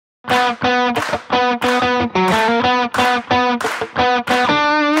Welcome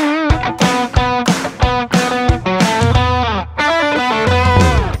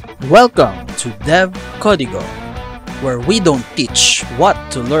to Dev Codigo, where we don't teach what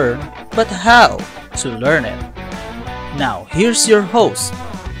to learn, but how to learn it. Now, here's your host,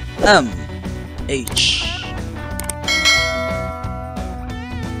 MH.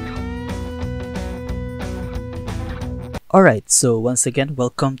 Alright, so once again,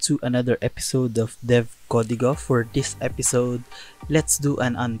 welcome to another episode of Dev Codigo. For this episode, let's do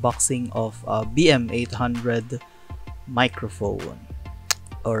an unboxing of a BM-800 microphone.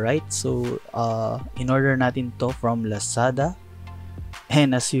 Alright, so in-order natin to from Lazada.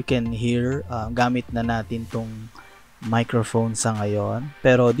 And as you can hear, gamit na natin tong microphone sa ngayon.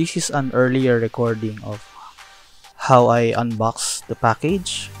 Pero this is an earlier recording of how I unbox the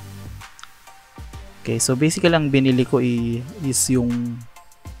package. Okay, so basically ang binili ko is yung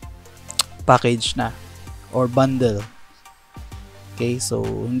package na or bundle. Okay, so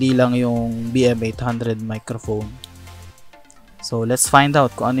hindi lang yung BM-800 microphone. So let's find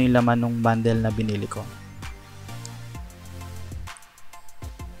out kung ano yung laman ng bundle na binili ko.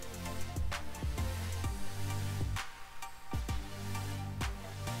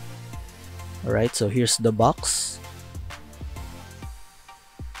 Alright, so here's the box.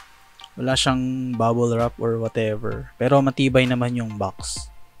 Wala siyang bubble wrap or whatever, pero matibay naman yung box.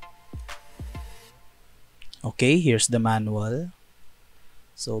 Okay, here's the manual.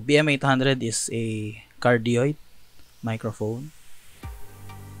 So BM-800 is a cardioid microphone.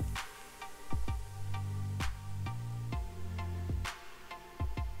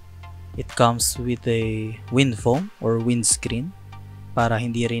 It comes with a wind foam or windscreen para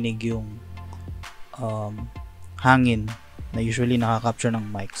hindi rinig yung hangin na usually nakaka-capture ng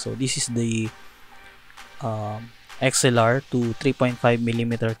mic. So this is the XLR to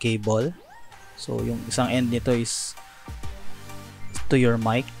 3.5mm cable. So yung isang end nito is to your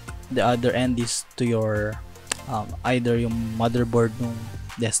mic, the other end is to your either yung motherboard ng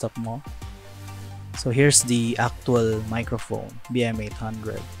desktop mo. So here's the actual microphone,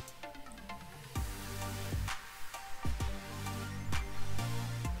 BM-800.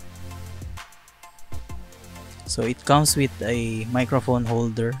 So it comes with a microphone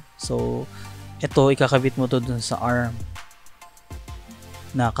holder. So ito, ikakabit mo to dun sa arm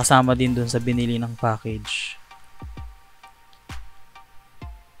na kasama din dun sa binili ng package.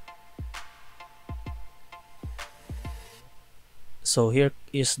 So here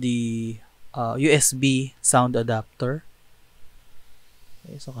is the USB sound adapter.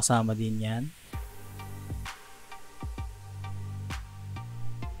 Okay, so kasama din yan.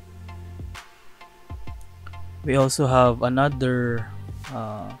 We also have another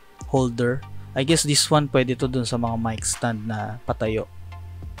holder. I guess this one pwede to dun sa mga mic stand na patayo.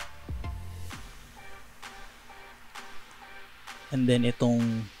 And then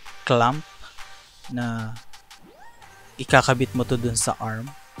itong clamp na ikakabit mo to dun sa arm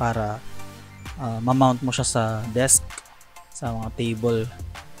para ma-mount mo siya sa desk, sa mga table.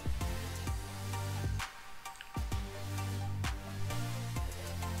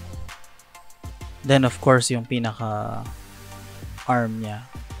 Then of course yung pinaka arm niya.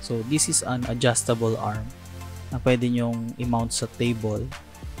 So this is an adjustable arm na pwede nyong i-mount sa table.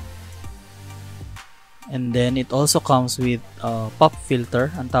 And then it also comes with pop filter,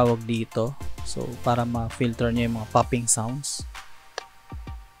 ang tawag dito. So para ma-filter niya yung mga popping sounds.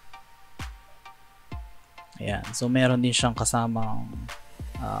 Ayan. So meron din siyang kasamang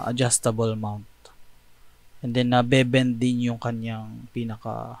adjustable mount. And then nabe-bend din yung kanyang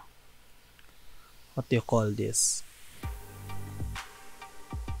pinaka, what do you call this?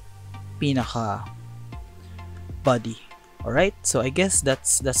 Pinaka body. Alright, so I guess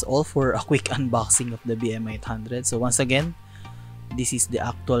that's all for a quick unboxing of the BM-800. So once again, this is the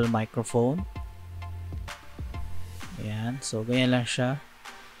actual microphone. Ayan, so ganyan lang siya.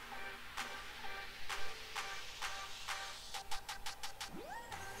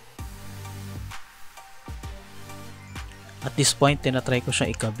 At this point, tinatry ko siya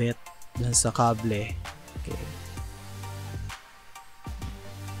ikabit dun sa kable. Okay.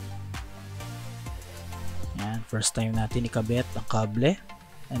 Yan, first time natin ikabit ang kable.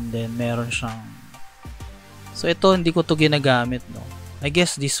 And then meron siyang, so ito hindi ko to ginagamit, no. I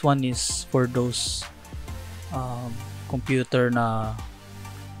guess this one is for those computer na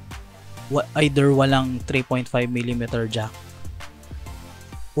either walang 3.5mm jack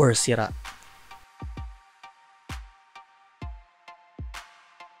or sira.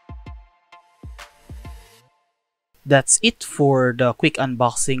 That's it for the quick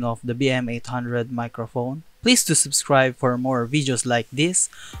unboxing of the BM-800 microphone. Please do subscribe for more videos like this.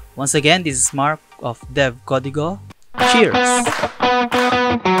 Once again, this is Mark of Dev Codigo. Cheers!